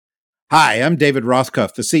Hi, I'm David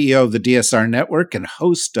Rothkopf, the CEO of the DSR Network and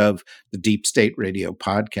host of the Deep State Radio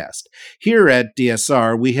podcast. Here at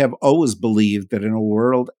DSR, we have always believed that in a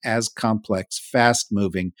world as complex,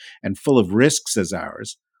 fast-moving, and full of risks as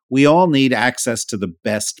ours, we all need access to the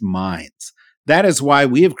best minds. That is why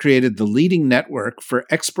we have created the leading network for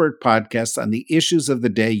expert podcasts on the issues of the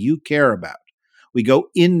day you care about. We go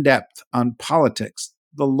in-depth on politics,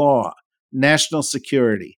 the law, national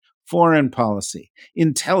security, foreign policy,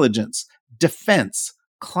 intelligence, defense,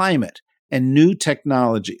 climate, and new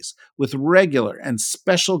technologies with regular and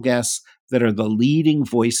special guests that are the leading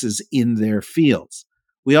voices in their fields.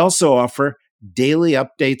 We also offer daily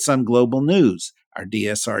updates on global news, our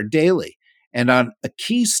DSR Daily, and on a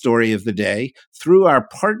key story of the day through our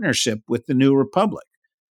partnership with the New Republic.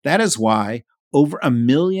 That is why over 1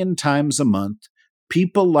 million times a month,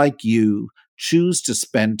 people like you choose to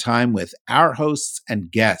spend time with our hosts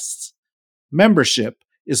and guests. Membership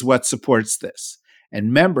is what supports this,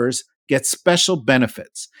 and members get special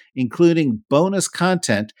benefits, including bonus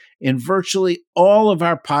content in virtually all of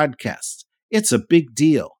our podcasts. It's a big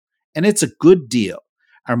deal, and it's a good deal.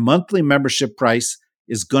 Our monthly membership price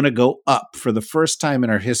is going to go up for the first time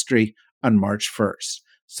in our history on March 1st.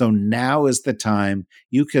 So now is the time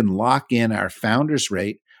you can lock in our founders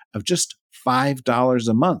rate of just $5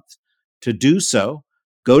 a month. To do so,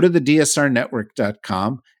 go to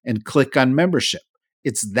thedsrnetwork.com and click on membership.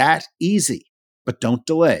 It's that easy, but don't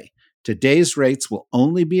delay. Today's rates will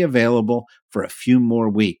only be available for a few more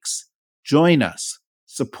weeks. Join us.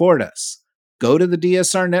 Support us. Go to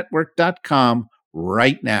thedsrnetwork.com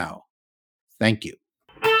right now. Thank you.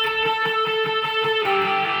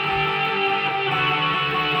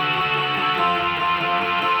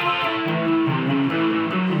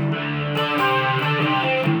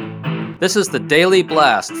 This is the Daily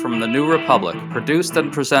Blast from the New Republic, produced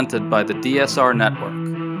and presented by the DSR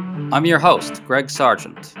Network. I'm your host, Greg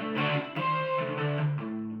Sargent.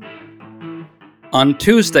 On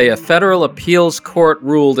Tuesday, a federal appeals court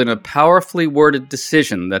ruled in a powerfully worded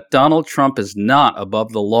decision that Donald Trump is not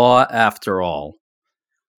above the law after all.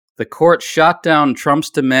 The court shot down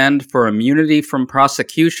Trump's demand for immunity from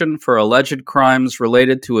prosecution for alleged crimes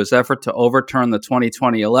related to his effort to overturn the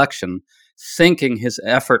 2020 election, sinking his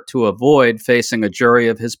effort to avoid facing a jury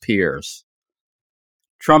of his peers.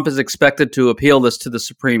 Trump is expected to appeal this to the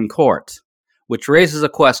Supreme Court, which raises a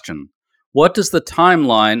question. What does the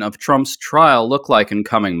timeline of Trump's trial look like in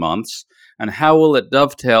coming months, and how will it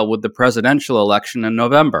dovetail with the presidential election in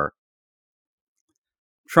November?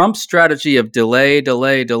 Trump's strategy of delay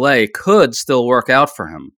could still work out for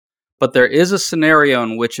him, but there is a scenario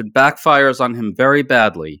in which it backfires on him very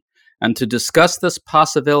badly, and to discuss this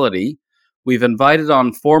possibility, we've invited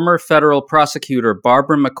on former federal prosecutor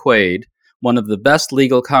Barbara McQuade, one of the best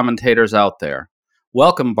legal commentators out there.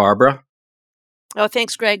 Welcome, Barbara. Oh,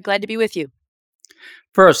 thanks, Greg. Glad to be with you.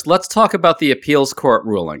 First, let's talk about the appeals court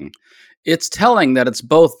ruling. It's telling that it's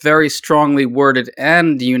both very strongly worded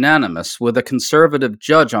and unanimous, with a conservative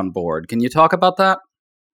judge on board. Can you talk about that?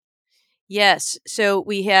 Yes. So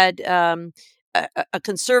we had a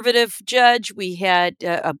conservative judge, we had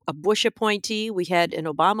a Bush appointee, we had an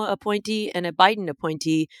Obama appointee, and a Biden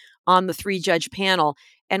appointee on the 3-judge panel.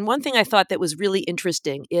 And one thing I thought that was really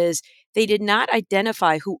interesting is they did not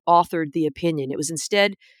identify who authored the opinion. It was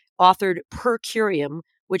instead authored per curiam,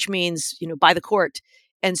 which means, by the court.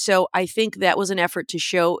 And so I think that was an effort to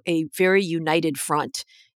show a very united front.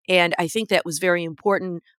 And I think that was very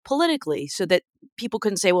important politically, so that people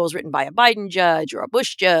couldn't say, well, it was written by a Biden judge or a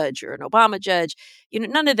Bush judge or an Obama judge.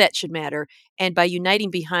 None of that should matter. And by uniting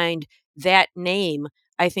behind that name,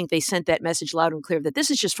 I think they sent that message loud and clear that this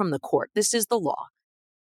is just from the court. This is the law.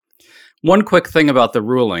 One quick thing about the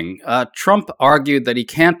ruling. Trump argued that he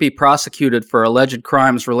can't be prosecuted for alleged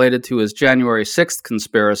crimes related to his January 6th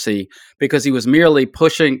conspiracy because he was merely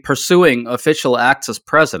pursuing official acts as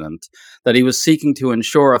president, that he was seeking to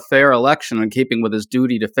ensure a fair election in keeping with his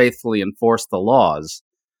duty to faithfully enforce the laws.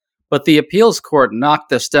 But the appeals court knocked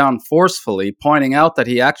this down forcefully, pointing out that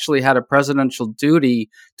he actually had a presidential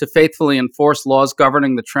duty to faithfully enforce laws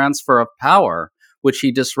governing the transfer of power, which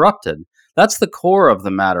he disrupted. That's the core of the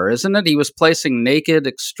matter, isn't it? He was placing naked,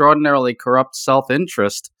 extraordinarily corrupt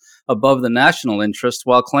self-interest above the national interest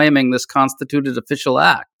while claiming this constituted official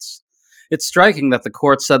acts. It's striking that the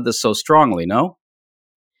court said this so strongly, no?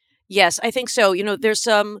 Yes, I think so. There's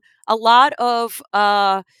a lot of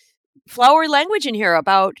flowery language in here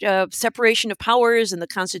about separation of powers and the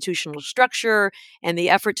constitutional structure and the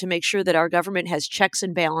effort to make sure that our government has checks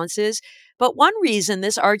and balances. But one reason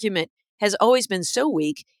this argument has always been so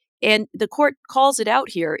weak And the court calls it out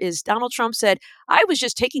here is Donald Trump said, I was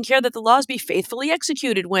just taking care that the laws be faithfully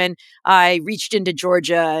executed when I reached into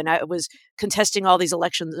Georgia and I was contesting all these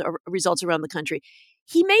election results around the country.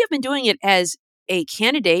 He may have been doing it as a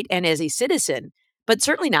candidate and as a citizen, but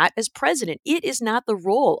certainly not as president. It is not the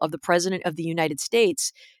role of the president of the United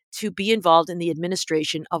States to be involved in the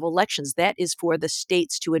administration of elections. That is for the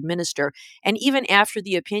states to administer. And even after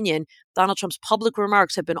the opinion, Donald Trump's public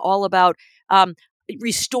remarks have been all about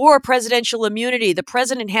restore presidential immunity. The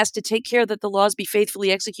president has to take care that the laws be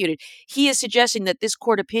faithfully executed. He is suggesting that this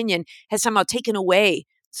court opinion has somehow taken away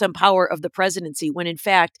some power of the presidency, when in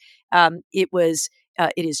fact it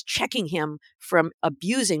is checking him from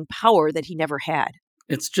abusing power that he never had.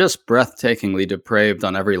 It's just breathtakingly depraved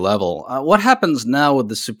on every level. What happens now with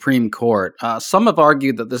the Supreme Court? Some have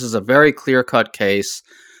argued that this is a very clear-cut case,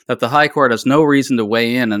 that the High Court has no reason to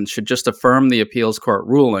weigh in and should just affirm the appeals court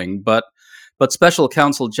ruling. But special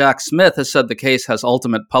counsel Jack Smith has said the case has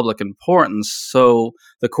ultimate public importance, so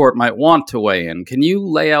the court might want to weigh in. Can you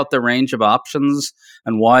lay out the range of options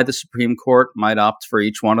and why the Supreme Court might opt for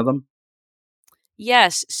each one of them?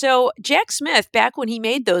 Yes. So Jack Smith, back when he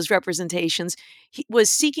made those representations, he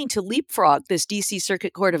was seeking to leapfrog this D.C.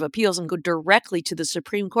 Circuit Court of Appeals and go directly to the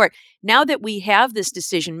Supreme Court. Now that we have this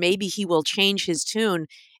decision, maybe he will change his tune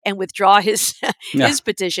and withdraw his his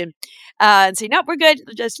petition and say, "No, we're good.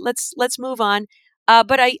 Just let's move on."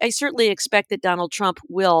 But I certainly expect that Donald Trump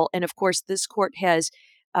will, and of course, this court has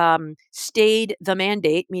stayed the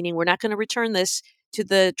mandate, meaning we're not going to return this to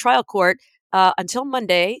the trial court until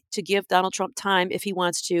Monday to give Donald Trump time, if he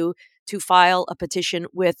wants to file a petition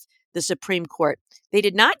with the Supreme Court. They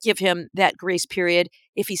did not give him that grace period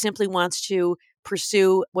if he simply wants to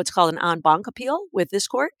pursue what's called an en banc appeal with this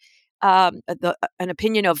court, an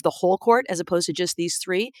opinion of the whole court as opposed to just these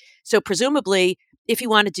three. So presumably, if he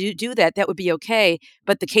wanted to do that, that would be okay,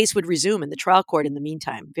 but the case would resume in the trial court in the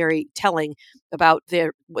meantime. Very telling about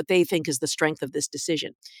what they think is the strength of this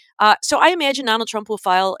decision. So I imagine Donald Trump will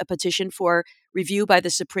file a petition for review by the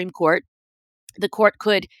Supreme Court. The court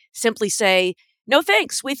could simply say, no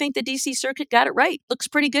thanks. We think the D.C. Circuit got it right. Looks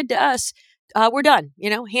pretty good to us. We're done.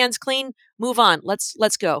 Hands clean, move on.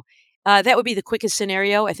 Let's go. That would be the quickest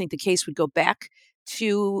scenario. I think the case would go back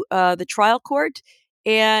to the trial court,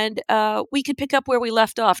 and we could pick up where we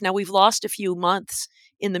left off. Now, we've lost a few months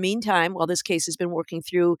in the meantime while this case has been working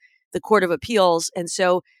through the Court of Appeals, and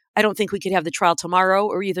so I don't think we could have the trial tomorrow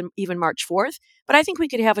or even March 4th, but I think we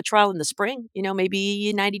could have a trial in the spring,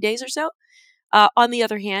 maybe 90 days or so. On the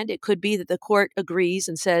other hand, it could be that the court agrees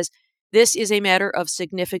and says, this is a matter of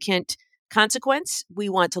significant consequence. We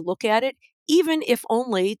want to look at it, even if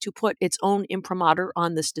only to put its own imprimatur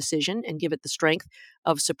on this decision and give it the strength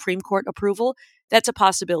of Supreme Court approval. That's a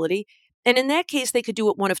possibility. And in that case, they could do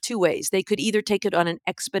it one of two ways. They could either take it on an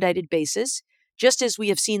expedited basis, just as we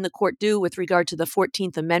have seen the court do with regard to the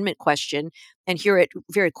 14th Amendment question, and hear it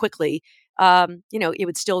very quickly. It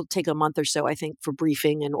would still take a month or so, I think, for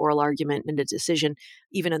briefing and oral argument and a decision,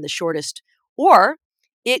 even in the shortest. Or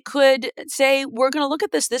it could say, we're going to look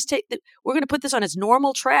at this. We're going to put this on its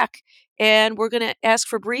normal track, and we're going to ask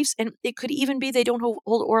for briefs. And it could even be they don't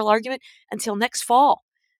hold oral argument until next fall.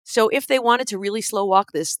 So if they wanted to really slow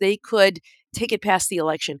walk this, they could take it past the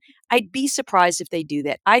election. I'd be surprised if they do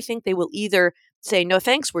that. I think they will either say, no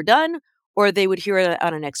thanks, we're done, or they would hear it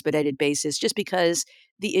on an expedited basis, just because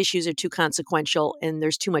the issues are too consequential and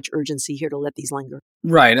there's too much urgency here to let these linger.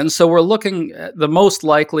 Right. And so we're looking at the most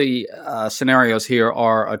likely scenarios here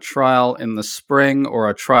are a trial in the spring or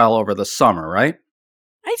a trial over the summer, right?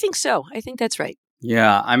 I think so. I think that's right.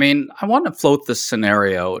 Yeah. I mean, I want to float this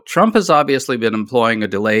scenario. Trump has obviously been employing a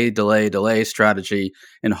delay strategy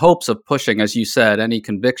in hopes of pushing, as you said, any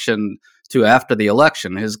conviction to after the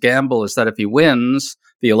election. His gamble is that if he wins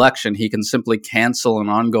the election, he can simply cancel an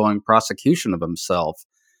ongoing prosecution of himself.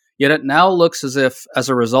 Yet it now looks as if, as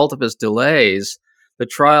a result of his delays, the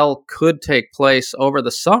trial could take place over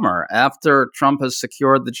the summer after Trump has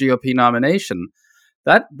secured the GOP nomination.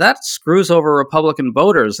 That screws over Republican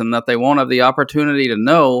voters in that they won't have the opportunity to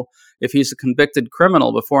know if he's a convicted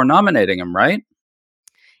criminal before nominating him, right?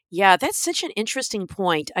 Yeah, that's such an interesting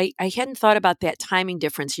point. I hadn't thought about that timing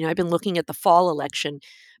difference. I've been looking at the fall election,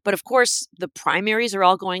 but of course, the primaries are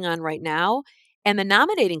all going on right now. And the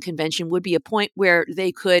nominating convention would be a point where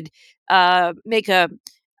they could make a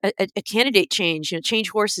candidate change, change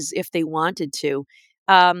horses if they wanted to.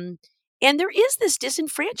 And there is this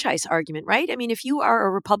disenfranchise argument, right? I mean, if you are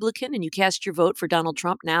a Republican and you cast your vote for Donald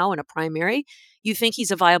Trump now in a primary, you think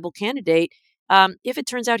he's a viable candidate. If it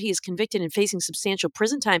turns out he is convicted and facing substantial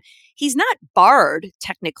prison time, he's not barred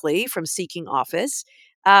technically from seeking office.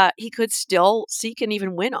 he could still seek and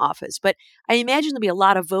even win office. But I imagine there'll be a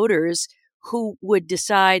lot of voters who would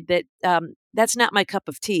decide that that's not my cup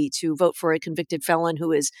of tea to vote for a convicted felon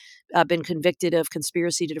who has been convicted of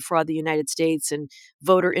conspiracy to defraud the United States and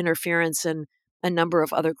voter interference and a number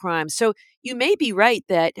of other crimes. So you may be right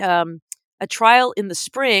that a trial in the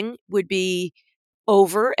spring would be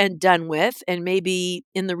over and done with and maybe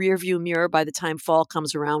in the rearview mirror by the time fall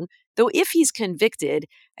comes around. Though if he's convicted,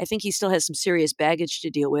 I think he still has some serious baggage to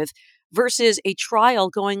deal with versus a trial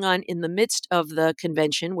going on in the midst of the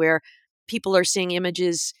convention where people are seeing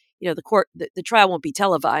images. The trial won't be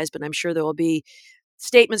televised, but I'm sure there will be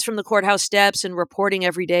statements from the courthouse steps and reporting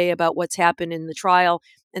every day about what's happened in the trial.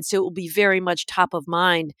 And so it will be very much top of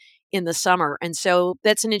mind in the summer. And so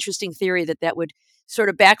that's an interesting theory that would sort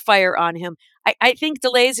of backfire on him. I think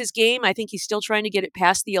delays his game. I think he's still trying to get it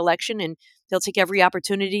past the election, and he'll take every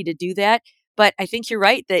opportunity to do that. But I think you're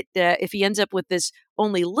right that if he ends up with this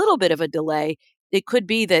only little bit of a delay, it could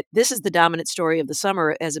be that this is the dominant story of the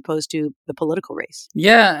summer as opposed to the political race.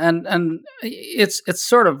 Yeah, and it's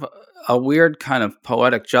sort of a weird kind of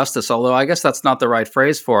poetic justice, although I guess that's not the right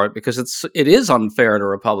phrase for it, because it is unfair to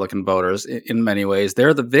Republican voters in many ways.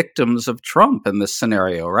 They're the victims of Trump in this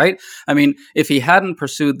scenario, right? I mean, if he hadn't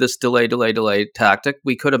pursued this delay tactic,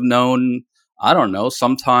 we could have known, I don't know,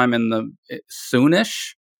 sometime in the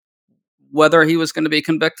soonish whether he was going to be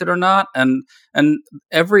convicted or not. And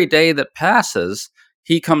every day that passes,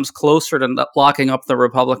 he comes closer to locking up the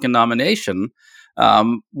Republican nomination,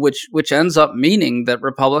 which ends up meaning that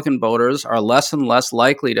Republican voters are less and less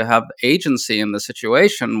likely to have agency in the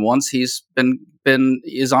situation once he's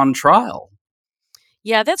is on trial.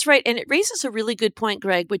 Yeah, that's right. And it raises a really good point,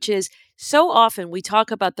 Greg, which is so often we talk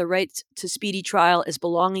about the right to speedy trial as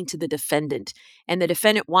belonging to the defendant. And the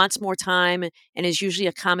defendant wants more time and is usually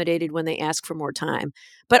accommodated when they ask for more time.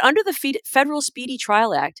 But under the Federal Speedy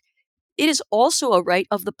Trial Act, it is also a right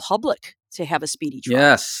of the public to have a speedy trial.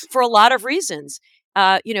 Yes. For a lot of reasons.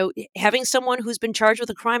 Having someone who's been charged with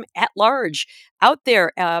a crime at large out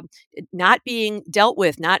there, not being dealt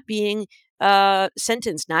with, not being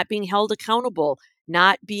sentenced, not being held accountable,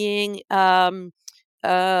 not being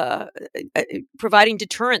providing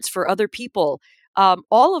deterrence for other people.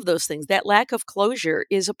 All of those things, that lack of closure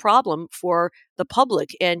is a problem for the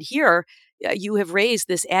public. And here you have raised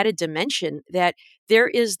this added dimension that there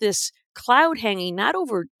is this cloud hanging not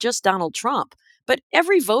over just Donald Trump, but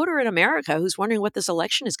every voter in America who's wondering what this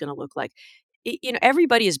election is going to look like.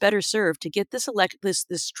 Everybody is better served to get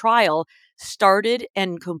this trial started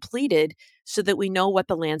and completed so that we know what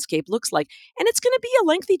the landscape looks like. And it's going to be a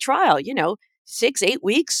lengthy trial, 6-8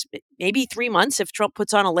 weeks, maybe 3 months if Trump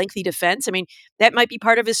puts on a lengthy defense. I mean, that might be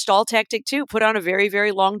part of his stall tactic too, put on a very,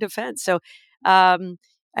 very long defense. So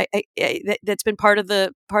that's been part of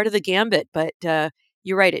the gambit, but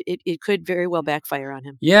you're right. It could very well backfire on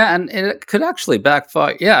him. Yeah, and it could actually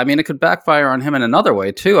backfire. Yeah, I mean, it could backfire on him in another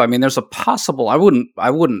way too. I mean, there's a possible. I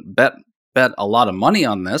wouldn't bet a lot of money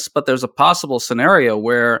on this, but there's a possible scenario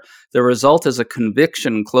where the result is a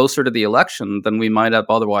conviction closer to the election than we might have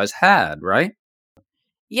otherwise had, right?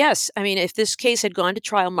 Yes, I mean, if this case had gone to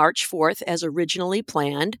trial March 4th as originally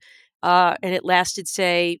planned, and it lasted,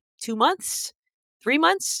 say, 2 months, 3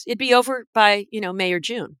 months, it'd be over by May or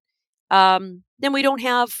June. Then we don't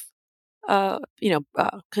have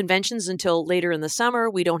conventions until later in the summer.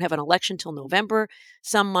 We don't have an election till November,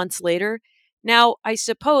 some months later. Now, I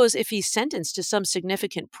suppose if he's sentenced to some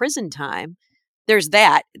significant prison time, there's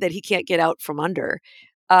that he can't get out from under.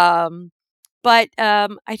 But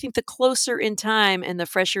I think the closer in time and the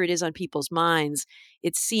fresher it is on people's minds,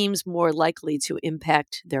 it seems more likely to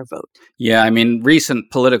impact their vote. Yeah, I mean,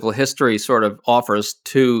 recent political history sort of offers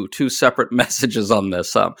two separate messages on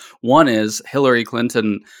this. One is Hillary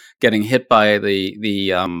Clinton getting hit by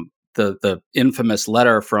the infamous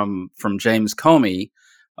letter from James Comey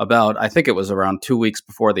about, I think it was around 2 weeks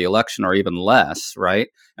before the election or even less, right?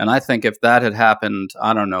 And I think if that had happened,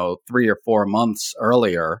 I don't know, 3 or 4 months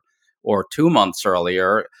earlier or 2 months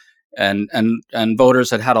earlier, and voters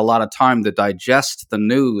had a lot of time to digest the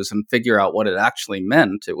news and figure out what it actually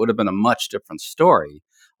meant, it would have been a much different story.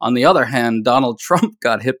 On the other hand, Donald Trump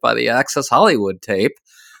got hit by the Access Hollywood tape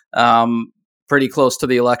pretty close to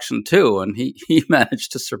the election too, and he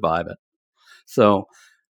managed to survive it. So,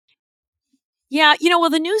 yeah, well,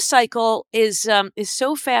 the news cycle is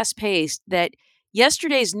so fast paced that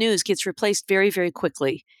yesterday's news gets replaced very, very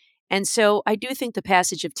quickly. And so I do think the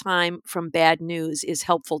passage of time from bad news is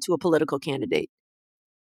helpful to a political candidate.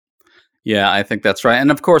 yeah, I think that's right.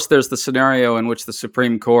 And of course, there's the scenario in which the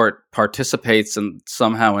Supreme Court participates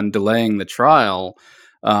somehow in delaying the trial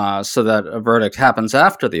so that a verdict happens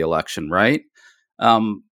after the election, right?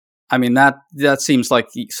 Um, I mean, that seems like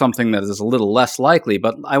something that is a little less likely,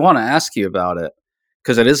 but I want to ask you about it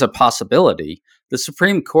because it is a possibility. The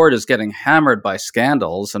Supreme Court is getting hammered by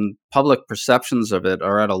scandals, and public perceptions of it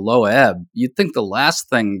are at a low ebb. You'd think the last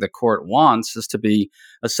thing the court wants is to be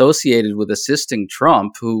associated with assisting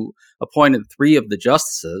Trump, who appointed 3 of the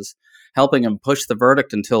justices, helping him push the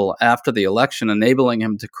verdict until after the election, enabling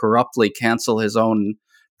him to corruptly cancel his own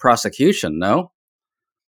prosecution, no?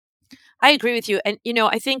 I agree with you. And,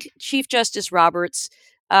 I think Chief Justice Roberts,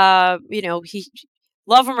 he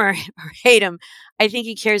love him or, or hate him, I think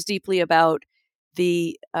he cares deeply about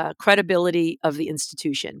the credibility of the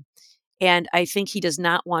institution. And I think he does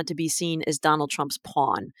not want to be seen as Donald Trump's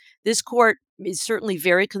pawn. This court is certainly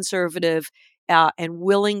very conservative and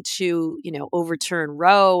willing to, overturn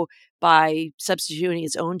Roe by substituting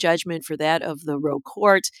its own judgment for that of the Roe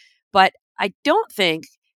court. But I don't think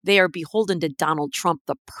they are beholden to Donald Trump,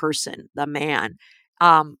 the person, the man.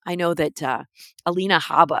 I know that Alina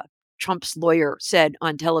Habba, Trump's lawyer, said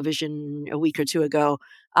on television a week or two ago,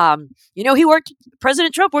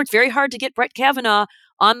 President Trump worked very hard to get Brett Kavanaugh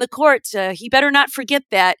on the court. He better not forget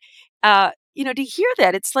that. To hear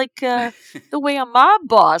that, it's like the way a mob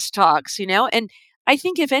boss talks, and I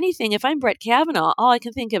think if anything, if I'm Brett Kavanaugh, all I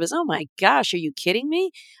can think of is, oh my gosh, are you kidding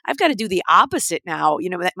me? I've got to do the opposite now.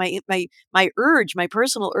 That my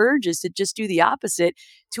personal urge is to just do the opposite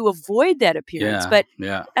to avoid that appearance. Yeah, But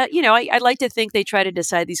yeah. I like to think they try to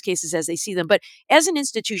decide these cases as they see them. But as an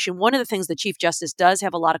institution, one of the things the Chief Justice does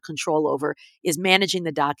have a lot of control over is managing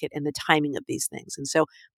the docket and the timing of these things. And so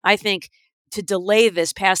I think to delay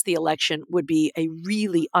this past the election would be a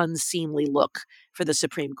really unseemly look for the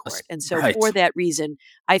Supreme Court. And so Right. for that reason,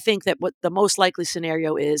 I think that what the most likely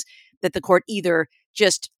scenario is that the court either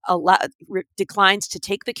just declines to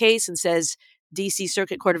take the case and says DC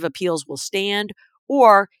Circuit Court of Appeals will stand,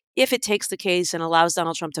 or if it takes the case and allows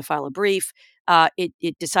Donald Trump to file a brief,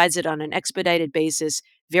 it decides it on an expedited basis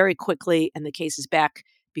very quickly, and the case is back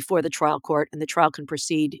before the trial court, and the trial can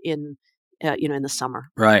proceed in the summer.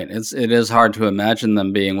 Right. It is hard to imagine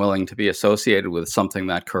them being willing to be associated with something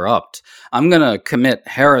that corrupt. I'm going to commit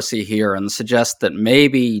heresy here and suggest that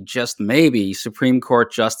maybe, just maybe, Supreme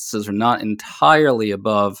Court justices are not entirely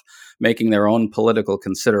above making their own political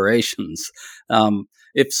considerations.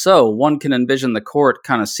 If so, one can envision the court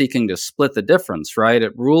kind of seeking to split the difference, right?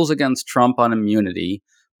 It rules against Trump on immunity,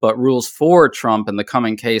 but rules for Trump in the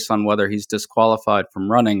coming case on whether he's disqualified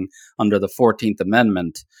from running under the 14th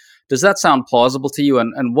Amendment. Does that sound plausible to you?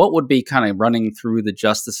 And what would be kind of running through the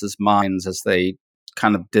justices' minds as they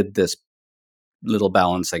kind of did this little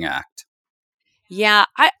balancing act? Yeah,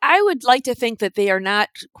 I would like to think that they are not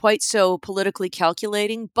quite so politically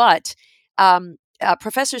calculating, but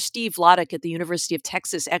Professor Steve Loddick at the University of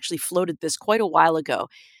Texas actually floated this quite a while ago.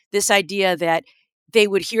 This idea that they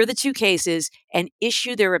would hear the 2 cases and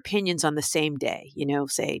issue their opinions on the same day,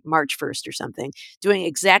 say March 1st or something, doing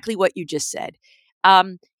exactly what you just said.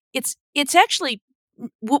 Um, it's actually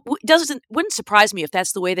wouldn't surprise me if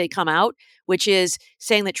that's the way they come out, which is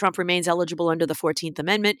saying that Trump remains eligible under the 14th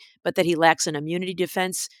Amendment, but that he lacks an immunity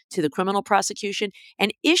defense to the criminal prosecution,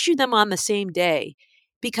 and issue them on the same day,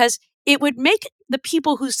 because it would make the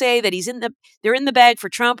people who say that they're in the bag for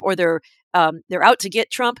Trump, or they're out to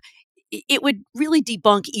get Trump. It would really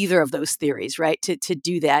debunk either of those theories, right? To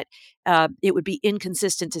do that, it would be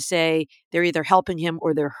inconsistent to say they're either helping him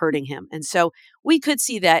or they're hurting him, and so we could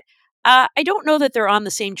see that. I don't know that they're on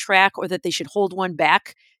the same track, or that they should hold one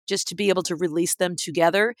back just to be able to release them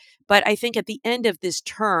together. But I think at the end of this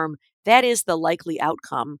term, that is the likely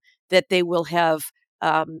outcome, that they will have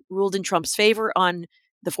ruled in Trump's favor on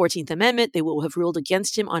the 14th Amendment. They will have ruled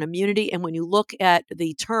against him on immunity. And when you look at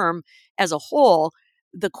the term as a whole,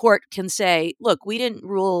 the court can say, look, we didn't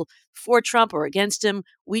rule for Trump or against him.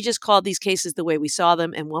 We just called these cases the way we saw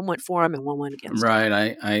them, and one went for him and one went against him.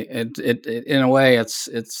 Right. It in a way, it's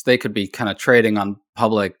they could be kind of trading on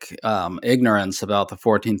public ignorance about the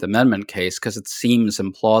 14th Amendment case, because it seems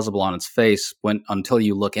implausible on its face until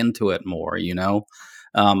you look into it more.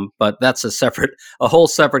 But that's a whole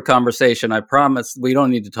separate conversation. I promise we don't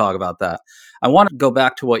need to talk about that. I want to go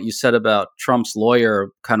back to what you said about Trump's lawyer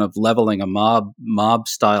kind of leveling a mob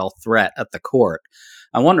style threat at the court.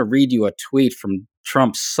 I want to read you a tweet from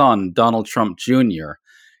Trump's son, Donald Trump Jr.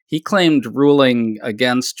 He claimed ruling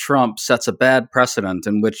against Trump sets a bad precedent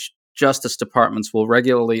in which justice departments will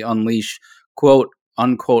regularly unleash quote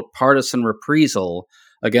unquote partisan reprisal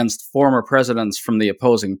against former presidents from the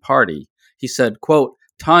opposing party. He said, quote,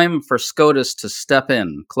 "Time for SCOTUS to step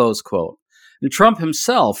in," close quote. And Trump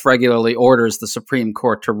himself regularly orders the Supreme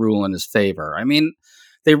Court to rule in his favor. I mean,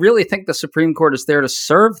 they really think the Supreme Court is there to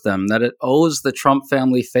serve them, that it owes the Trump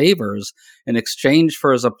family favors in exchange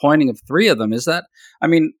for his appointing of three of them. Is that, I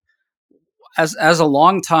mean, as a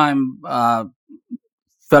longtime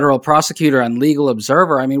federal prosecutor and legal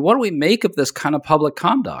observer, I mean, what do we make of this kind of public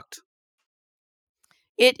conduct?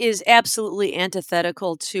 It is absolutely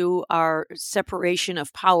antithetical to our separation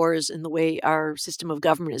of powers and the way our system of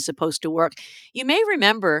government is supposed to work. You may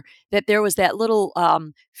remember that there was that little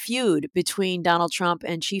feud between Donald Trump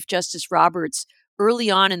and Chief Justice Roberts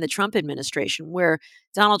early on in the Trump administration, where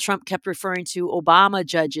Donald Trump kept referring to Obama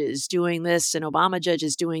judges doing this and Obama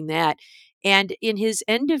judges doing that. And in his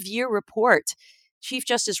end of year report, Chief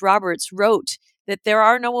Justice Roberts wrote that there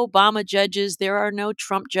are no Obama judges, there are no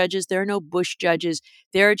Trump judges, there are no Bush judges.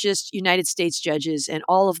 They're just United States judges, and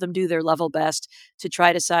all of them do their level best to try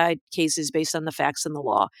to decide cases based on the facts and the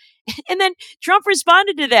law. And then Trump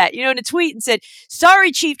responded to that, in a tweet and said,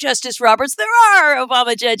 "Sorry, Chief Justice Roberts, there are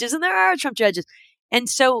Obama judges and there are Trump judges." And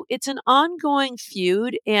so it's an ongoing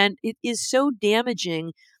feud, and it is so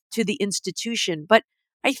damaging to the institution. But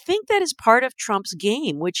I think that is part of Trump's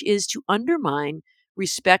game, which is to undermine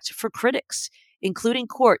respect for critics, including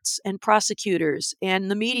courts and prosecutors and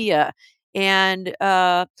the media and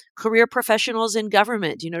career professionals in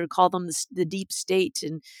government, to call them the deep state.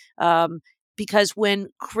 And because when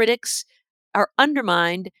critics are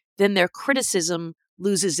undermined, then their criticism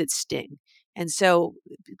loses its sting. And so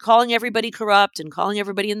calling everybody corrupt and calling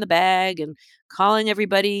everybody in the bag and calling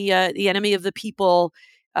everybody the enemy of the people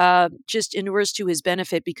just inures to his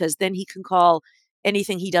benefit, because then he can call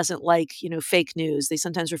anything he doesn't like, fake news. They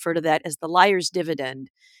sometimes refer to that as the liar's dividend.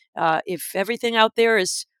 If everything out there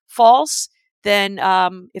is false, then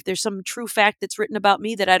if there's some true fact that's written about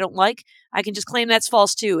me that I don't like, I can just claim that's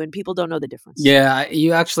false too, and people don't know the difference. Yeah,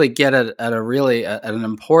 you actually get at an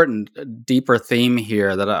important, deeper theme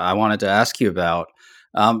here that I wanted to ask you about.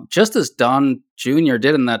 Just as Don Jr.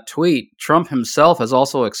 did in that tweet, Trump himself has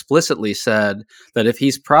also explicitly said that if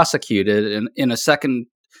he's prosecuted in a second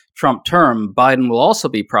Trump term, Biden will also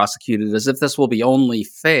be prosecuted, as if this will be only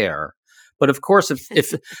fair. But of course,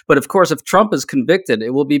 if Trump is convicted, it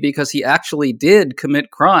will be because he actually did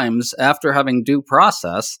commit crimes after having due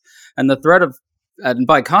process, and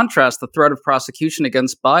by contrast, the threat of prosecution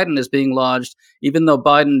against Biden is being lodged even though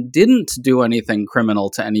Biden didn't do anything criminal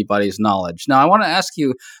to anybody's knowledge. Now, I want to ask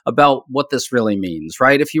you about what this really means,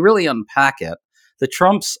 right? If you really unpack it, the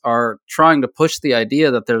Trumps are trying to push the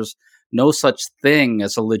idea that there's no such thing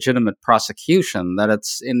as a legitimate prosecution, that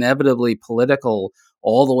it's inevitably political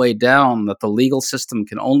all the way down, that the legal system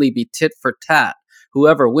can only be tit for tat.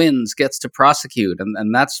 Whoever wins gets to prosecute,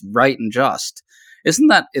 and that's right and just. Isn't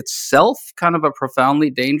that itself kind of a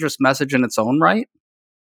profoundly dangerous message in its own right?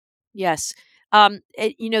 Yes.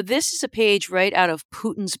 This is a page right out of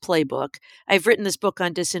Putin's playbook. I've written this book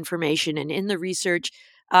on disinformation, and in the research,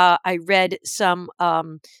 I read some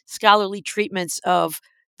scholarly treatments of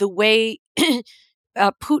the way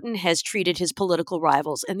Putin has treated his political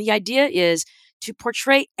rivals. And the idea is to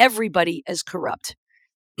portray everybody as corrupt.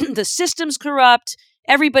 The system's corrupt.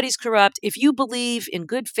 Everybody's corrupt. If you believe in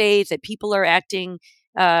good faith that people are acting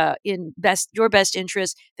in your best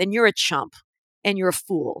interest, then you're a chump and you're a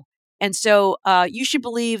fool. And so you should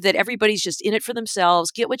believe that everybody's just in it for themselves,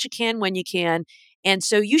 get what you can when you can. And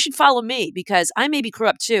so you should follow me, because I may be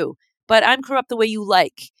corrupt too, but I'm corrupt the way you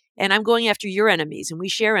like. And I'm going after your enemies, and we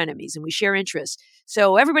share enemies and we share interests.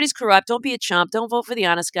 So everybody's corrupt. Don't be a chump. Don't vote for the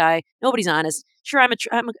honest guy. Nobody's honest. Sure,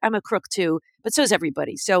 I'm a crook too, but so is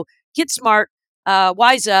everybody. So get smart,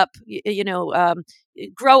 wise up,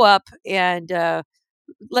 grow up, and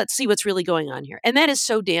let's see what's really going on here. And that is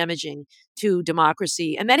so damaging to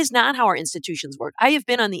democracy. And that is not how our institutions work. I have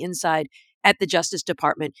been on the inside at the Justice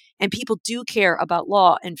Department, and people do care about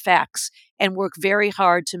law and facts and work very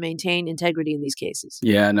hard to maintain integrity in these cases.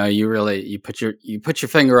 Yeah, no, you put your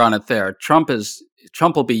finger on it there. Trump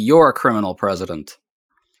will be your criminal president,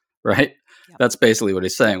 right? Yep. That's basically what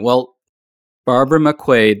he's saying. Well, Barbara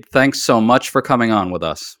McQuaid, thanks so much for coming on with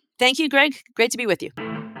us. Thank you, Greg. Great to be with you.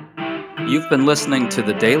 You've been listening to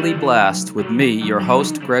The Daily Blast with me, your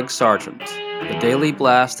host, Greg Sargent. The Daily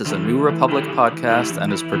Blast is a New Republic podcast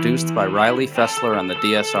and is produced by Riley Fessler and the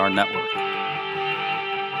DSR Network.